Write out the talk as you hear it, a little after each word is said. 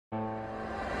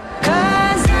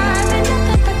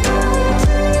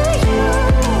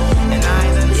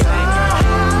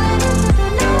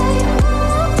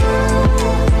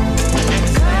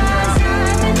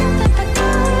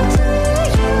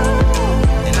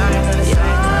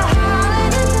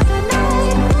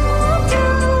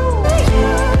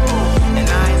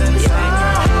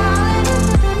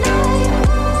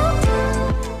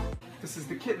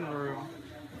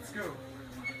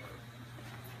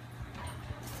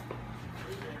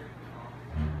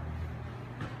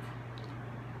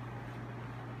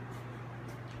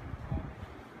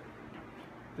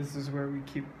This is where we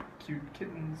keep cute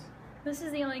kittens. This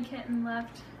is the only kitten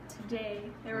left today.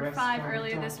 There were 5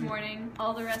 earlier this morning.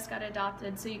 All the rest got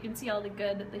adopted, so you can see all the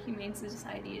good that the Humane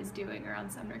Society is doing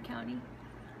around Sumner County.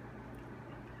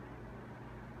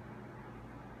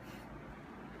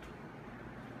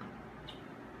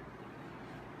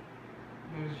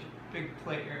 There's a big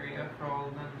play area for all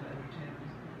of them to entertain themselves.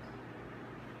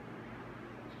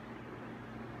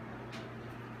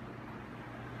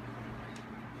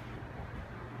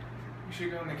 We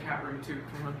should go in the cat room too,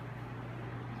 come on.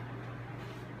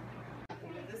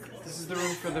 This is the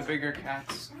room for the bigger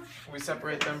cats. We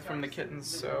separate them from the kittens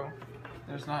so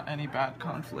there's not any bad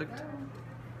conflict.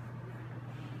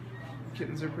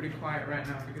 Kittens are pretty quiet right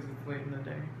now because it's late in the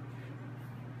day.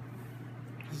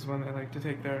 This is when they like to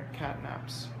take their cat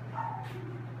naps.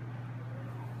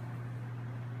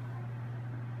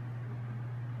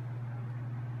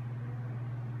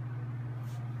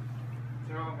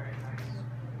 They're all very nice.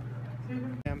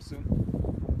 Samson.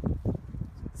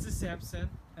 This is Samson.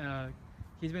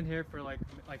 He's been here for like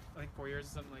 4 years or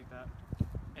something like that,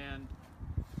 and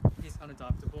he's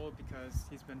unadoptable because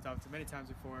he's been adopted many times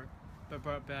before, but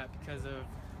brought back because of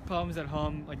problems at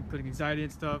home, like including anxiety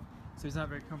and stuff. So he's not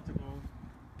very comfortable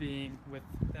being with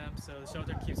them. So the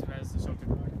shelter keeps him as the shelter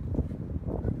dog.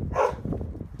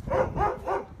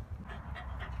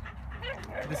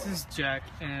 This is Jack,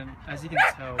 and as you can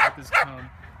tell with this comb,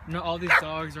 not all these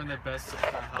dogs are in their best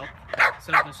health.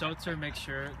 So the shelter makes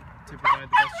sure to provide the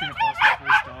best treatment possible for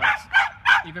these dogs,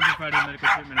 even providing medical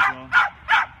treatment as well.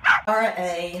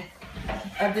 RA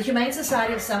of the Humane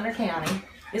Society of Sumner County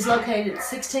is located at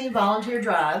 16 Volunteer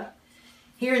Drive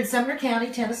here in Sumner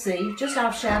County, Tennessee, just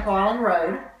off Chapel Island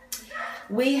Road.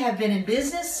 We have been in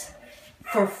business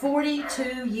for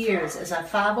 42 years as a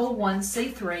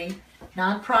 501c3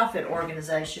 nonprofit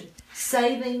organization,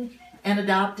 saving and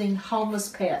adopting homeless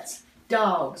pets,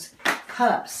 dogs,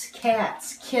 pups,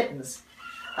 cats, kittens.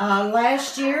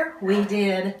 Last year we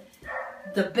did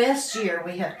the best year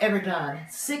we have ever done.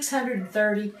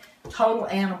 630 total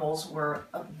animals were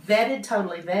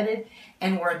totally vetted,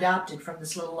 and were adopted from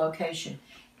this little location.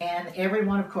 And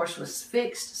everyone, of course, was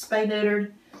fixed,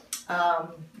 spay-neutered.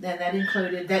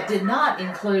 That did not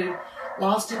include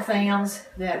lost and founds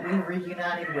that we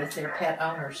reunited with their pet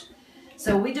owners.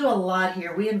 So we do a lot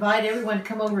here. We invite everyone to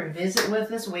come over and visit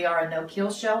with us. We are a no-kill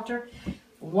shelter.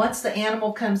 Once the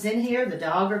animal comes in here, the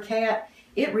dog or cat,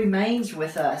 it remains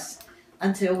with us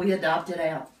until we adopt it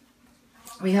out.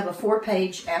 We have a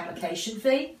 4-page application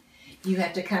fee. You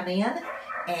have to come in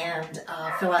and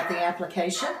fill out the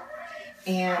application.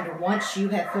 And once you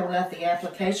have filled out the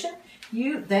application,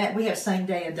 we have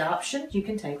same-day adoption. You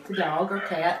can take the dog or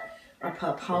cat or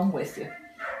pup home with you.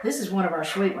 This is one of our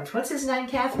sweet ones. What's his name,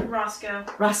 Catherine? Roscoe.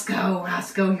 Roscoe,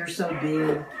 you're so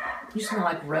big. You smell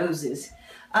like roses.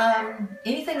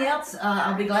 Anything else?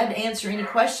 I'll be glad to answer any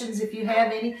questions if you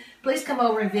have any. Please come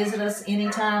over and visit us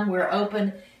anytime. We're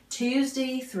open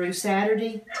Tuesday through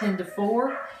Saturday, 10 to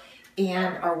 4.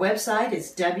 And our website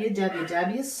is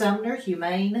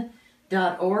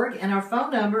www.sumnerhumane.org. And our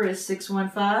phone number is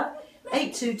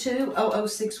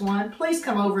 615-822-0061. Please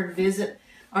come over and visit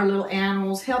our little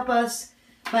animals. Help us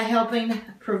by helping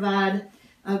provide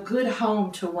a good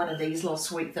home to one of these little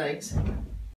sweet things.